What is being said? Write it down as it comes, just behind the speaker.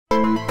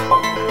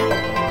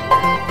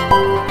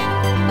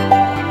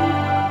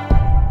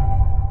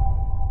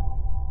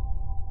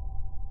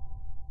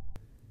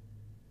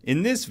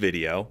In this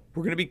video,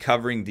 we're going to be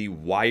covering the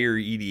wire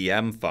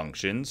EDM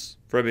functions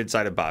from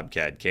inside of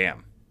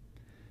BobCAD-CAM.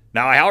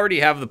 Now, I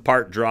already have the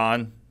part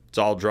drawn. It's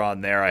all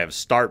drawn there. I have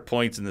start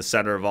points in the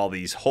center of all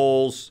these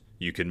holes.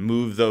 You can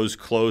move those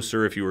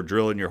closer if you were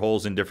drilling your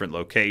holes in different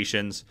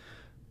locations.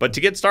 But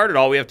to get started,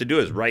 all we have to do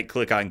is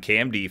right-click on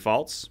CAM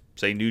defaults,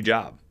 say New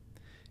Job.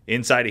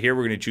 Inside of here,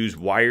 we're going to choose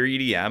Wire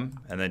EDM,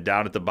 and then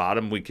down at the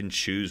bottom, we can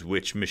choose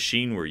which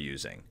machine we're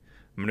using.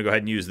 I'm going to go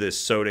ahead and use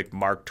this Sodic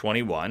Mark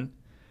 21.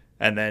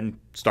 And then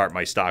start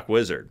my stock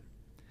wizard.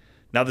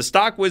 Now the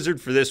stock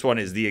wizard for this one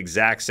is the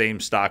exact same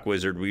stock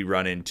wizard we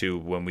run into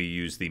when we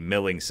use the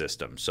milling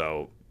system.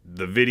 So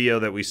the video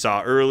that we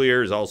saw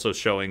earlier is also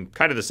showing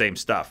kind of the same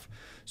stuff.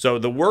 So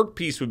the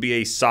workpiece would be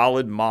a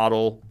solid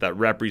model that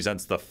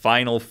represents the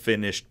final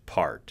finished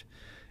part.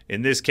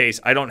 In this case,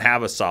 I don't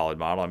have a solid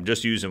model. I'm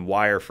just using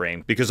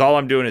wireframe because all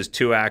I'm doing is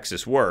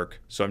 2-axis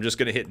work. So I'm just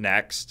going to hit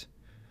next.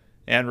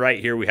 And right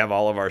here we have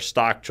all of our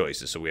stock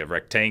choices. So we have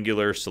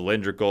rectangular,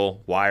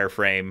 cylindrical,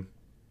 wireframe,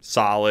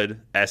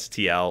 solid,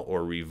 STL,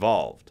 or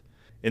revolved.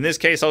 In this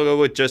case, I'll go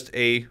with just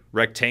a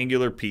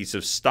rectangular piece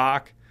of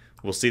stock.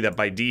 We'll see that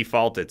by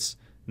default it's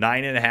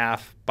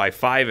 9.5 by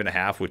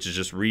 5.5, which is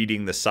just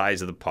reading the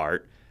size of the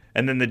part.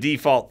 And then the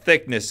default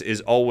thickness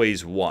is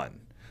always 1.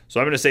 So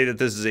I'm going to say that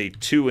this is a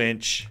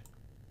 2-inch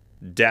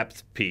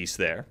depth piece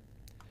there.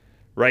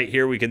 Right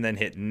here we can then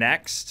hit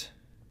next.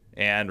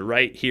 And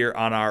right here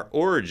on our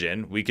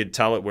origin, we could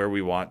tell it where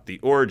we want the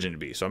origin to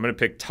be. So I'm going to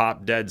pick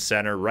top dead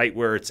center, right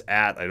where it's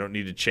at. I don't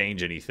need to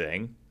change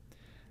anything.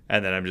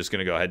 And then I'm just going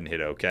to go ahead and hit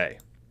OK.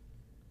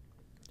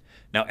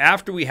 Now,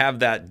 after we have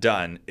that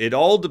done, it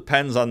all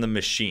depends on the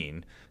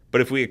machine. But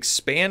if we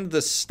expand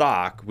the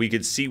stock, we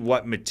could see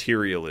what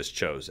material is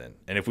chosen.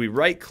 And if we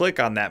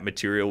right-click on that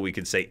material, we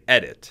can say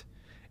Edit.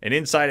 And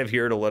inside of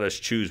here, it'll let us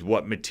choose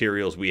what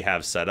materials we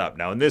have set up.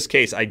 Now, in this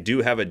case, I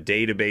do have a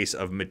database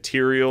of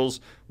materials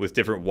with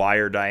different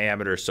wire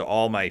diameters, so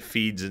all my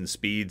feeds and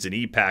speeds and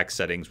EPAC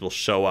settings will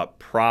show up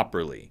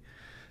properly.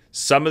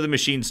 Some of the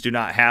machines do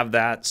not have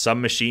that.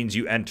 Some machines,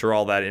 you enter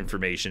all that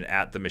information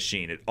at the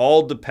machine. It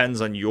all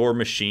depends on your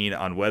machine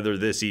on whether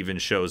this even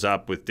shows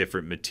up with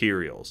different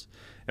materials.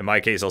 In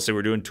my case, I'll say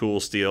we're doing tool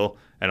steel,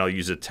 and I'll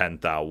use a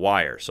 10-thou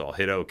wire. So I'll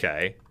hit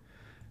OK.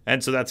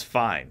 And so that's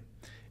fine.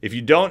 If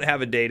you don't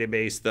have a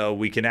database, though,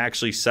 we can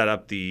actually set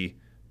up the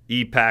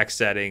EPAC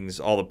settings,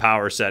 all the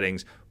power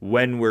settings,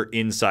 when we're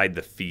inside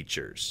the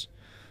features.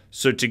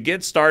 So to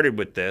get started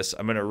with this,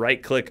 I'm going to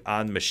right-click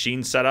on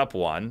Machine Setup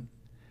 1,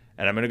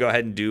 and I'm going to go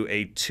ahead and do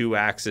a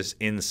 2-axis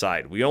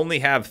inside. We only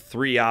have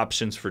 3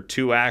 options for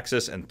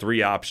 2-axis and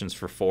 3 options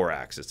for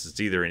 4-axis. It's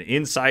either an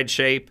inside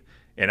shape,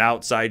 an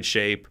outside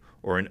shape,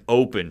 or an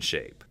open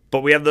shape.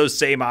 But we have those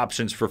same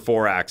options for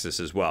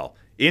 4-axis as well.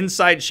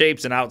 Inside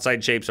shapes and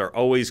outside shapes are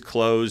always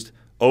closed.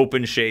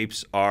 Open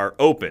shapes are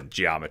open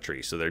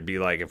geometry. So there'd be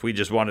like, if we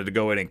just wanted to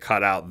go in and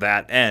cut out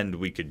that end,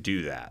 we could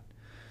do that.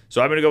 So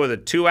I'm going to go with a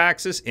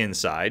 2-axis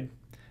inside,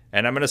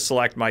 and I'm going to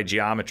select my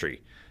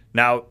geometry.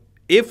 Now,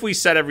 if we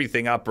set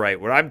everything up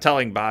right, what I'm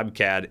telling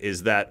BobCAD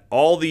is that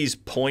all these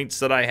points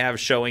that I have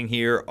showing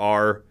here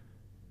are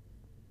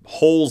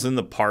holes in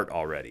the part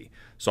already.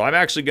 So I'm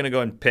actually going to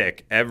go and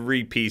pick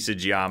every piece of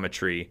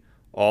geometry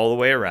all the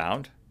way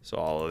around. So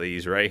all of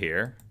these right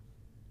here,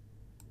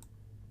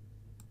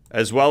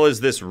 as well as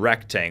this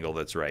rectangle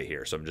that's right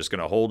here. So I'm just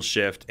going to hold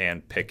shift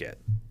and pick it.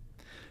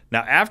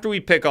 Now, after we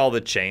pick all the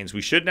chains,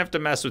 we shouldn't have to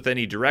mess with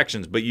any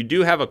directions, but you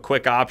do have a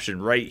quick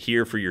option right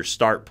here for your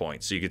start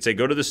point. So you could say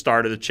go to the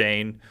start of the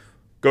chain,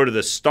 go to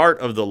the start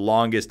of the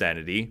longest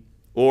entity,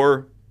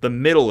 or the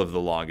middle of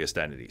the longest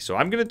entity. So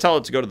I'm going to tell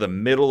it to go to the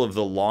middle of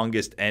the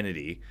longest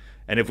entity.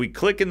 And if we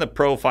click in the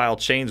profile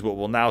chains, what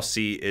we'll now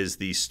see is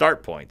the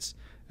start points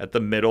at the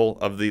middle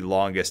of the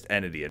longest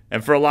entity.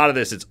 And for a lot of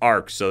this, it's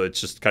arcs, so it's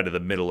just kind of the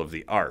middle of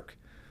the arc.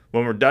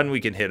 When we're done, we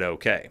can hit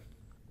OK.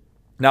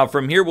 Now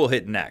from here, we'll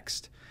hit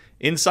next.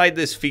 Inside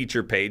this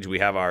feature page, we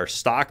have our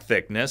stock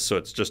thickness, so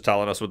it's just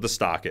telling us what the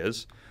stock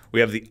is.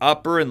 We have the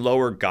upper and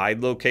lower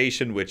guide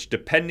location, which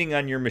depending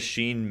on your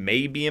machine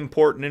may be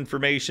important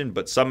information,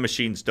 but some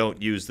machines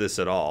don't use this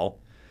at all.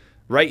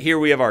 Right here,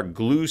 we have our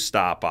glue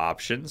stop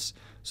options.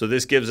 So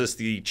this gives us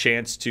the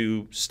chance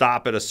to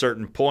stop at a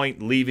certain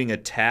point, leaving a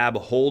tab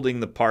holding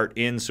the part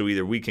in, so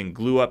either we can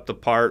glue up the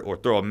part or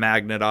throw a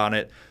magnet on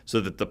it so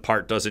that the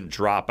part doesn't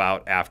drop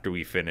out after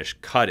we finish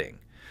cutting.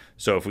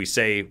 So if we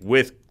say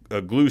with a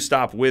glue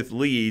stop with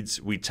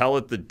leads, we tell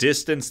it the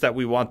distance that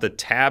we want the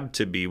tab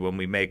to be when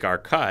we make our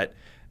cut,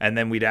 and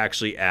then we'd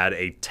actually add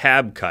a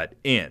tab cut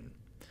in.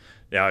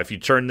 Now if you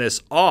turn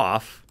this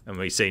off and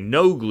we say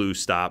no glue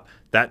stop,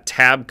 that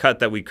tab cut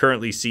that we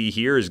currently see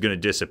here is going to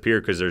disappear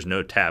because there's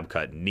no tab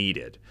cut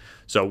needed.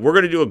 So we're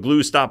going to do a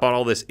glue stop on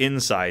all this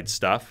inside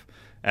stuff,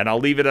 and I'll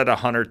leave it at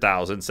 100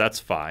 thousandths.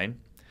 That's fine.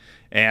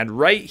 And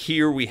right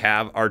here we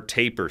have our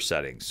taper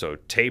settings. So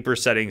taper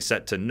settings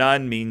set to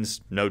none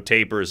means no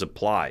taper is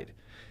applied.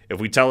 If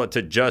we tell it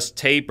to just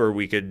taper,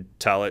 we could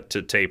tell it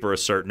to taper a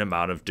certain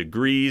amount of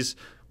degrees,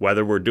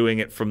 whether we're doing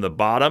it from the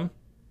bottom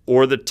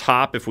or the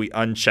top if we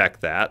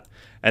uncheck that.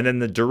 And then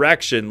the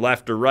direction,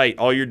 left or right,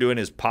 all you're doing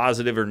is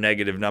positive or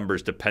negative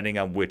numbers depending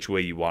on which way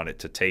you want it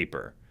to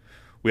taper.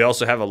 We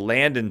also have a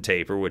land and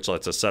taper, which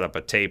lets us set up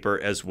a taper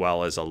as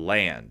well as a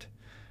land.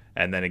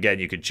 And then again,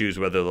 you could choose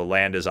whether the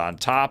land is on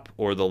top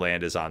or the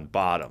land is on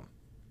bottom.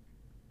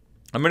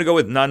 I'm going to go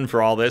with none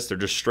for all this. They're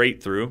just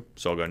straight through.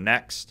 So I'll go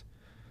next.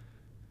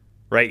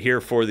 Right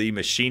here for the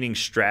machining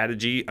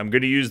strategy, I'm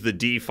going to use the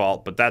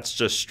default, but that's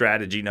just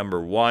strategy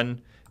number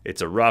 1.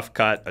 It's a rough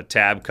cut, a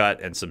tab cut,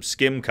 and some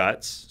skim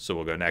cuts. So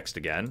we'll go next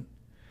again.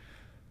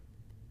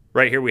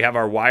 Right here we have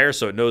our wire,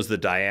 so it knows the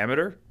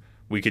diameter.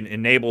 We can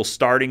enable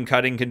starting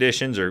cutting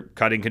conditions or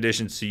cutting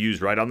conditions to use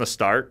right on the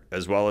start,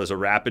 as well as a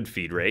rapid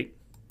feed rate.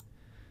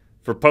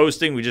 For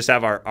posting, we just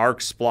have our arc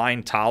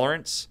spline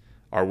tolerance,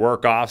 our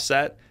work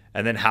offset,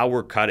 and then how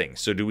we're cutting.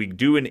 So do we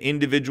do an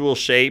individual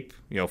shape,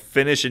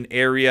 finish an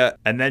area,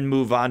 and then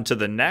move on to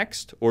the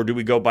next? Or do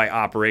we go by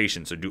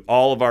operation? So do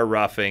all of our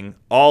roughing,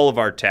 all of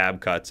our tab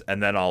cuts,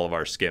 and then all of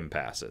our skim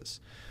passes.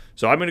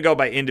 So I'm going to go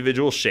by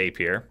individual shape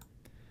here.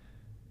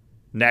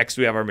 Next,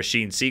 we have our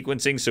machine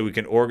sequencing, so we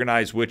can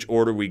organize which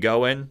order we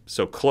go in.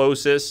 So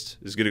closest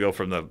is going to go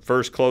from the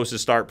first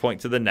closest start point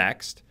to the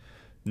next.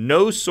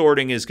 No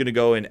sorting is going to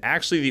go in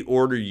actually the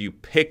order you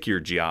pick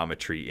your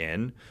geometry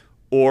in.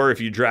 Or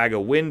if you drag a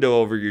window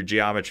over your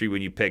geometry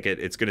when you pick it,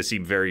 it's going to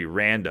seem very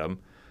random.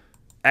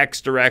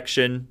 X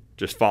direction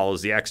just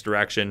follows the X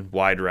direction.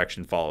 Y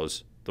direction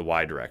follows the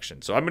Y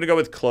direction. So I'm going to go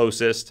with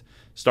closest,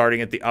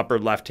 starting at the upper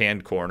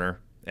left-hand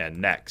corner, and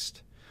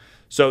next.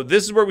 So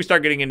this is where we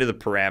start getting into the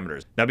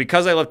parameters. Now,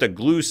 because I left a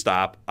glue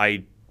stop,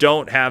 I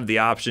don't have the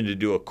option to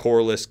do a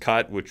coreless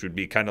cut, which would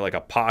be kind of like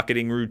a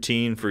pocketing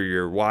routine for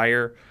your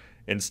wire.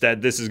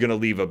 Instead, this is going to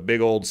leave a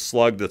big old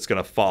slug that's going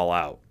to fall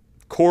out.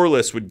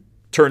 Coreless would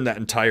turn that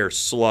entire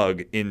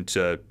slug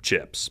into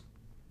chips.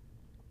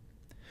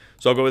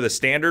 So I'll go with a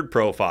standard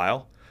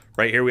profile.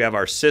 Right here we have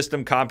our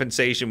system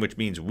compensation, which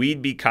means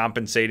we'd be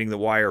compensating the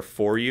wire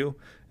for you.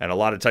 And a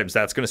lot of times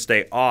that's going to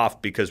stay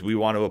off because we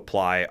want to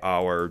apply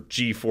our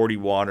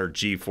G41 or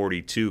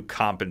G42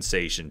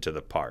 compensation to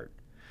the part.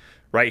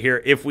 Right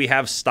here, if we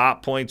have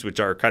stop points, which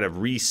are kind of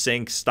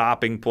resync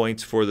stopping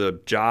points for the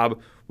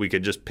job, we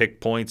could just pick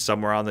points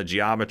somewhere on the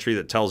geometry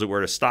that tells it where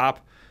to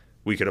stop.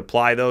 We could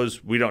apply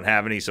those. We don't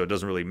have any, so it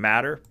doesn't really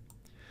matter.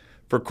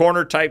 For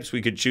corner types,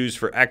 we could choose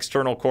for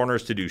external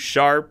corners to do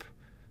sharp,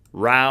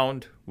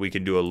 round. We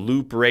can do a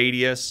loop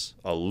radius,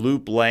 a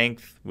loop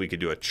length. We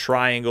could do a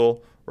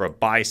triangle or a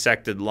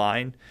bisected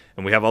line.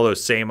 And we have all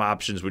those same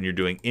options when you're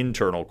doing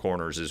internal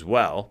corners as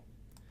well.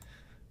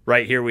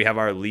 Right here we have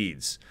our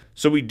leads.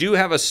 So we do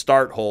have a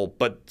start hole,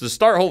 but the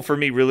start hole for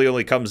me really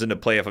only comes into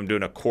play if I'm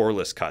doing a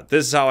coreless cut.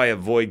 This is how I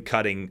avoid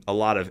cutting a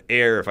lot of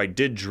air. If I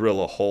did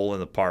drill a hole in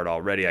the part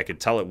already, I could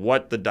tell it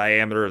what the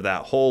diameter of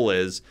that hole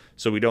is,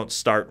 so we don't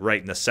start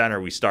right in the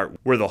center. We start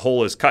where the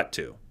hole is cut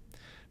to.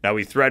 Now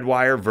we thread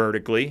wire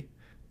vertically.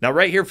 Now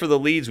right here for the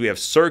leads, we have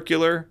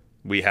circular,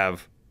 we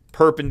have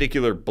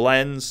perpendicular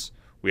blends,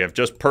 we have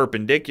just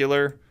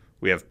perpendicular,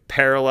 we have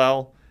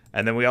parallel,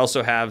 and then we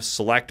also have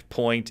select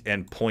point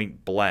and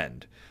point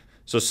blend.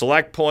 So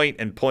select point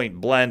and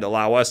point blend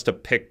allow us to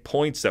pick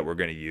points that we're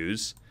going to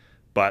use,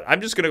 but I'm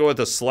just going to go with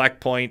a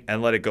select point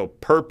and let it go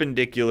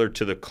perpendicular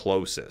to the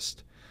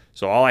closest.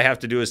 So all I have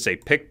to do is say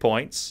pick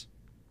points.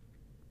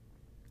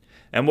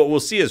 And what we'll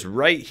see is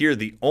right here,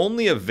 the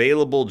only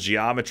available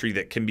geometry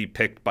that can be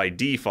picked by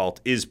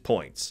default is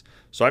points.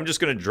 So I'm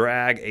just going to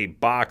drag a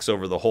box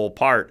over the whole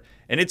part,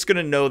 and it's going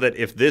to know that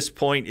if this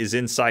point is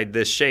inside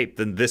this shape,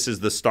 then this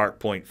is the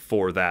start point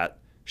for that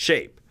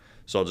shape.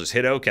 So I'll just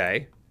hit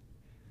OK.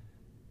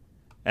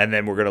 And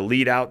then we're going to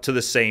lead out to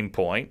the same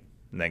point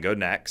and then go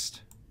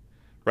next.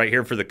 Right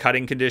here for the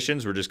cutting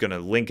conditions, we're just going to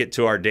link it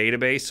to our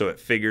database so it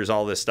figures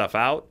all this stuff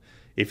out.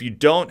 If you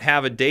don't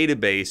have a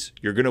database,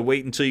 you're going to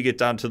wait until you get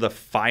down to the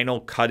final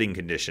cutting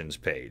conditions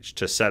page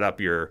to set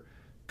up your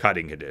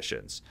cutting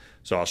conditions.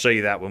 So I'll show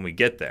you that when we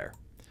get there.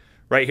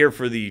 Right here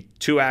for the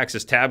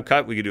 2-axis tab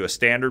cut, we could do a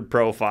standard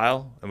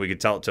profile, and we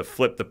could tell it to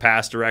flip the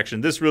pass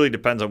direction. This really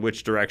depends on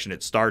which direction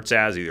it starts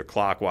as, either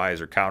clockwise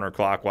or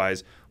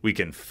counterclockwise. We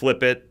can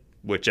flip it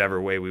whichever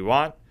way we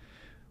want.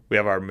 We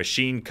have our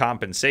machine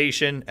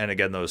compensation, and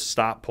again, those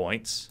stop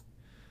points.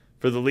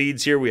 For the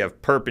leads here, we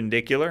have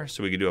perpendicular,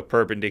 so we can do a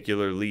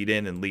perpendicular lead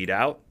in and lead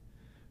out.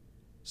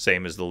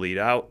 Same as the lead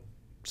out,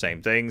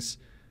 same things.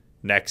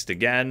 Next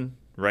again,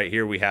 right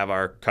here we have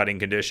our cutting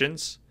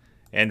conditions.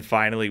 And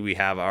finally, we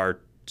have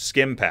our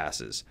skim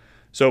passes.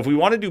 So if we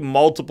want to do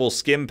multiple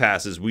skim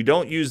passes, we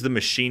don't use the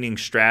machining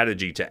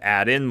strategy to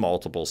add in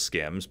multiple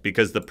skims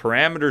because the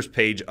parameters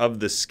page of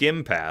the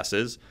skim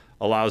passes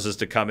allows us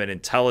to come in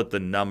and tell it the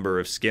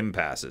number of skim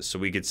passes. So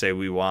we could say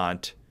we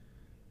want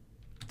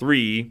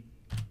 3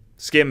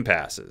 skim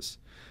passes.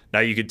 Now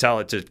you could tell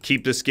it to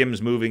keep the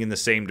skims moving in the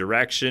same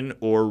direction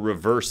or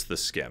reverse the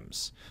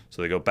skims.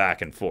 So they go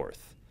back and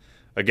forth.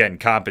 Again,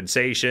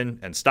 compensation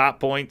and stop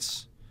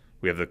points.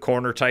 We have the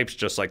corner types,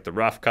 just like the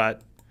rough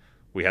cut.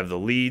 We have the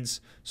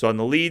leads. So on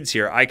the leads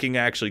here, I can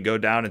actually go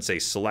down and say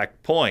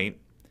select point.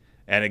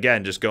 And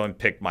again, just go and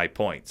pick my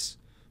points.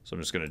 So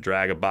I'm just going to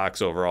drag a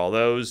box over all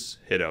those,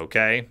 hit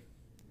OK,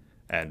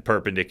 and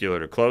perpendicular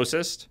to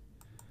closest.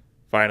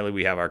 Finally,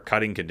 we have our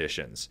cutting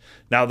conditions.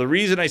 Now, the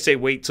reason I say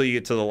wait till you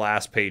get to the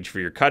last page for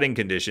your cutting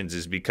conditions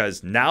is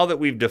because now that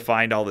we've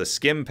defined all the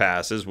skim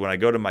passes, when I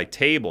go to my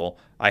table,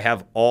 I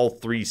have all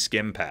 3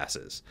 skim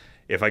passes.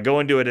 If I go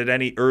and do it at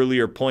any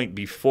earlier point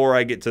before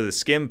I get to the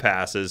skim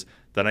passes,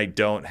 then I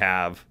don't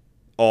have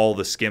all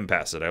the skim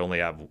passes.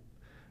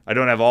 I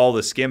don't have all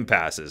the skim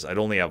passes. I'd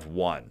only have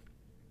 1.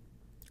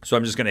 So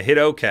I'm just going to hit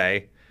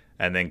OK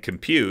and then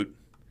compute.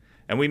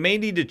 And we may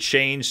need to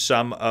change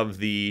some of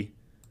the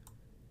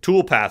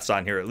toolpaths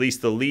on here, at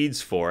least the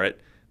leads for it,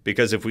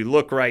 because if we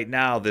look right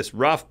now, this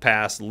rough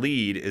pass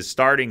lead is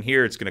starting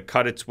here. It's going to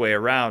cut its way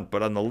around,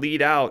 but on the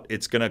lead out,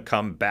 it's going to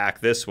come back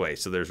this way.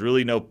 So there's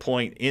really no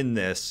point in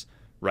this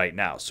right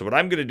now. So what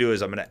I'm going to do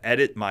is I'm going to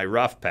edit my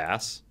rough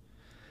pass,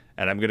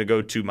 and I'm going to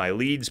go to my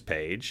leads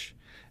page,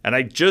 and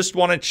I just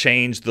want to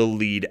change the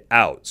lead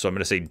out. So I'm going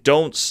to say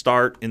don't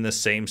start in the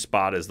same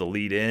spot as the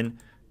lead in.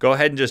 Go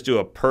ahead and just do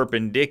a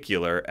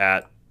perpendicular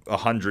at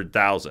 100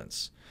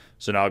 thousandths.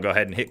 So now I'll go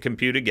ahead and hit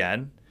compute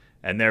again.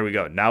 And there we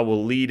go. Now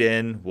we'll lead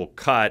in, we'll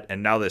cut,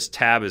 and now this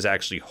tab is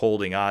actually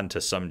holding on to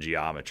some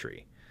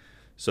geometry.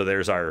 So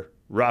there's our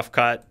rough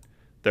cut,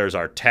 there's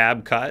our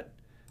tab cut,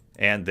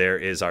 and there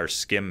is our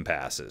skim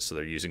passes. So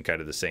they're using kind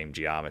of the same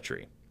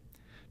geometry.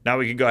 Now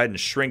we can go ahead and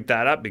shrink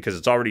that up because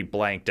it's already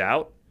blanked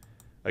out.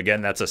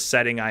 Again, that's a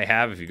setting I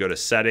have. If you go to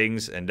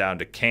settings and down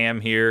to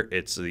CAM here,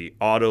 it's the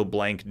auto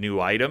blank new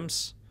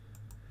items.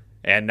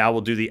 And now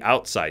we'll do the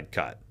outside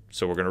cut.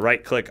 So we're going to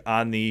right click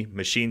on the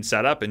machine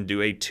setup and do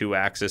a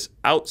 2-axis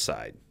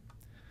outside.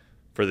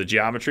 For the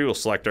geometry, we'll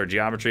select our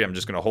geometry. I'm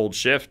just going to hold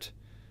shift,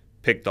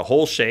 pick the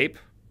whole shape,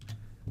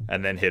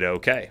 and then hit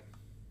OK.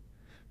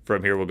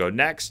 From here, we'll go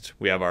next.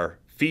 We have our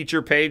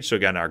feature page. So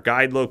again, our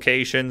guide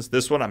locations.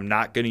 This one I'm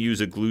not going to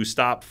use a glue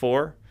stop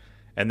for,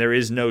 and there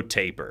is no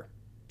taper.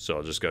 So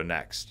I'll just go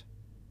next.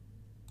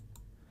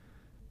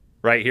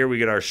 Right here we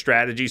get our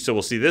strategy. So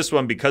we'll see this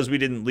one, because we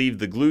didn't leave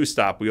the glue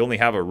stop, we only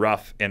have a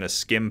rough and a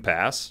skim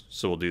pass.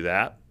 So we'll do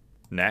that.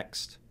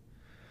 Next.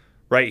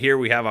 Right here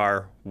we have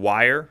our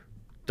wire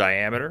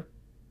diameter.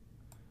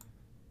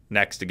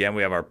 Next again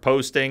we have our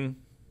posting.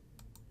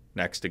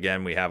 Next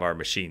again we have our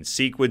machine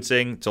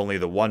sequencing. It's only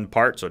the one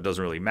part, so it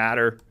doesn't really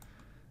matter.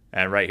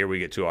 And right here we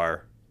get to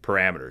our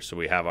parameters. So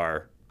we have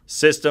our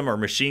system or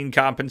machine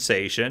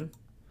compensation,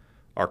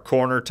 our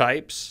corner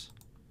types,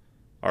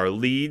 our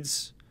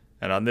leads.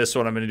 And on this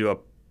one, I'm going to do a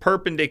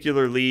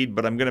perpendicular lead,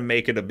 but I'm going to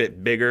make it a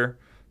bit bigger.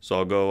 So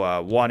I'll go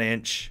 1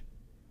 inch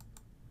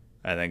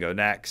and then go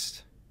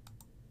next.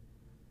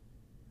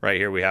 Right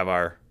here, we have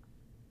our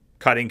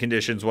cutting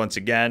conditions once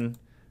again.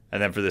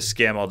 And then for the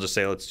skim, I'll just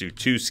say let's do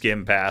 2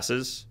 skim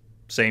passes.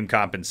 Same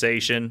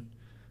compensation.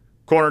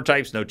 Corner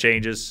types, no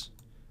changes.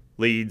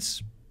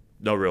 Leads,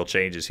 no real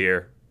changes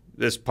here.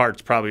 This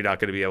part's probably not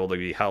going to be able to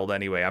be held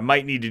anyway. I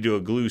might need to do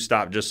a glue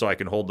stop just so I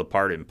can hold the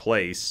part in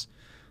place.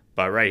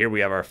 But right here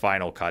we have our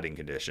final cutting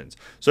conditions.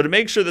 So to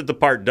make sure that the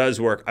part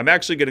does work, I'm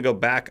actually going to go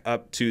back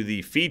up to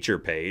the feature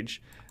page,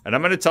 and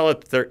I'm going to tell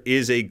it that there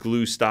is a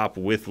glue stop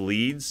with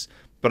leads,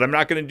 but I'm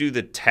not going to do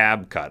the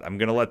tab cut. I'm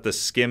going to let the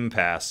skim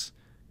pass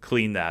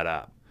clean that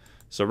up.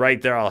 So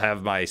right there I'll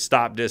have my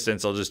stop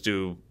distance. I'll just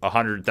do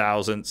 100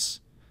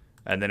 thousandths.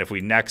 And then if we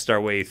next our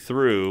way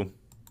through,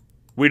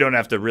 we don't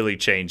have to really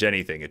change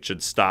anything. It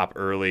should stop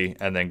early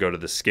and then go to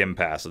the skim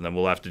pass, and then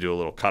we'll have to do a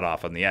little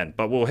cutoff on the end.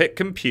 But we'll hit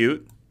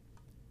compute.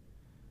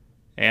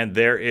 And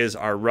there is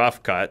our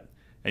rough cut.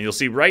 And you'll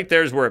see right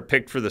there is where it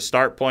picked for the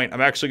start point.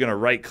 I'm actually going to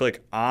right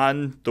click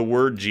on the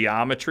word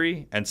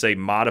geometry and say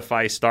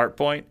modify start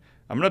point.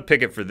 I'm going to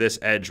pick it for this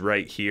edge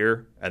right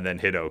here and then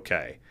hit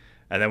OK.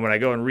 And then when I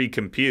go and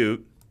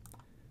recompute,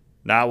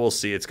 now we'll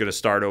see it's going to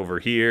start over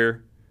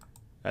here.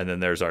 And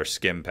then there's our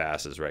skim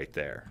passes right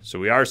there. So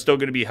we are still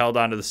going to be held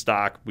onto the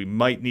stock. We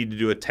might need to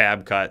do a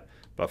tab cut,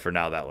 but for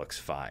now that looks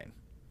fine.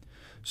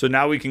 So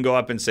now we can go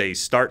up and say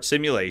start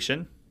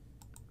simulation.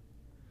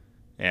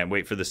 And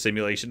wait for the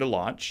simulation to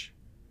launch.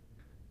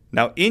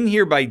 Now in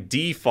here by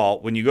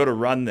default, when you go to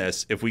run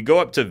this, if we go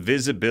up to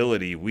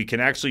visibility, we can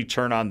actually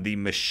turn on the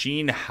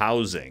machine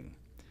housing.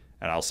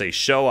 And I'll say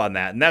show on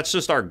that. And that's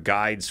just our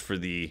guides for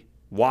the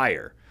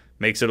wire.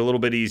 Makes it a little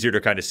bit easier to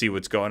kind of see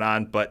what's going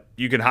on, but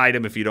you can hide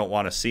them if you don't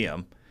want to see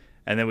them.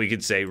 And then we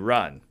could say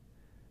run.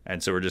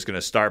 And so we're just going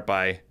to start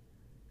by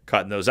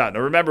cutting those out. Now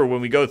remember,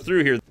 when we go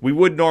through here, we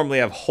would normally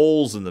have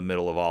holes in the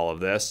middle of all of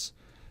this.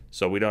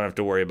 So we don't have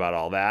to worry about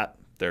all that.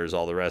 There's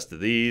all the rest of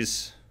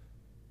these.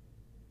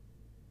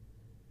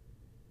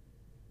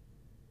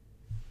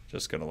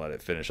 Just going to let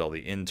it finish all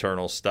the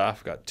internal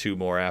stuff. Got 2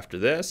 more after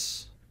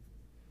this.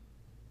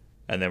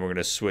 And then we're going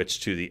to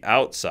switch to the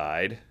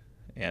outside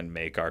and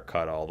make our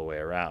cut all the way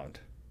around.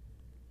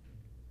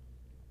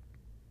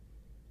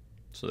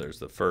 So there's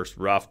the first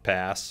rough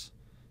pass,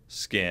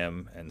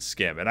 skim, and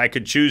skim. And I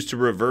could choose to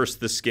reverse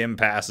the skim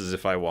passes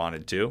if I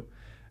wanted to.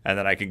 And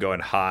then I can go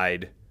and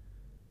hide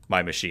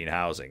my machine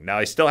housing. Now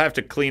I still have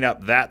to clean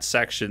up that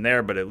section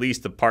there, but at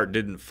least the part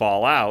didn't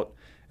fall out.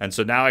 And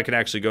so now I can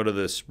actually go to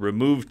this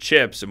remove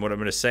chips, and what I'm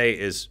going to say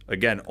is,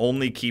 again,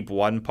 only keep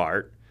one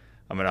part.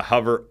 I'm going to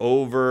hover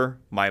over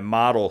my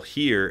model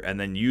here and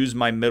then use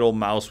my middle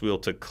mouse wheel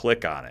to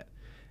click on it.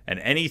 And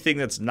anything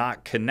that's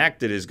not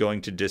connected is going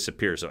to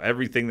disappear. So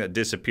everything that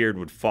disappeared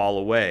would fall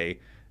away,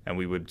 and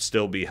we would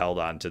still be held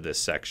on to this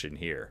section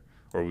here,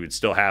 or we would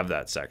still have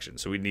that section.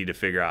 So we need to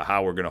figure out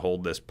how we're going to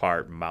hold this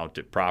part and mount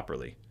it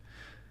properly.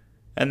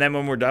 And then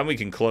when we're done, we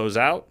can close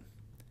out.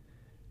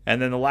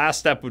 And then the last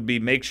step would be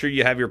make sure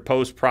you have your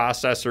post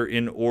processor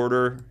in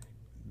order.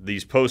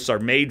 These posts are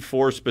made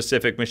for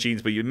specific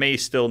machines, but you may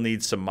still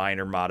need some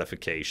minor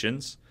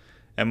modifications.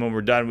 And when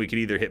we're done, we can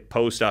either hit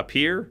post up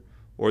here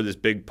or this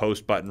big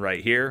post button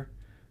right here.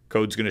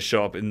 Code's going to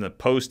show up in the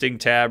posting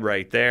tab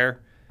right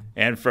there.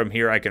 And from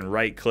here, I can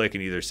right click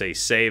and either say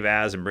save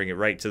as and bring it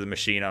right to the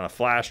machine on a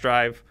flash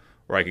drive,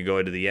 or I can go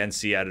into the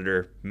NC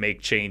editor,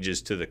 make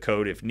changes to the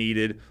code if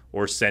needed,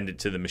 or send it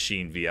to the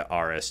machine via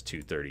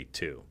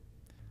RS-232.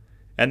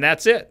 And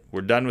that's it.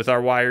 We're done with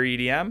our wire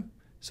EDM.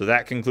 So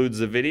that concludes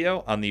the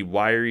video on the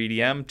wire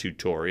EDM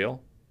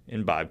tutorial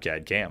in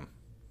BobCAD-CAM.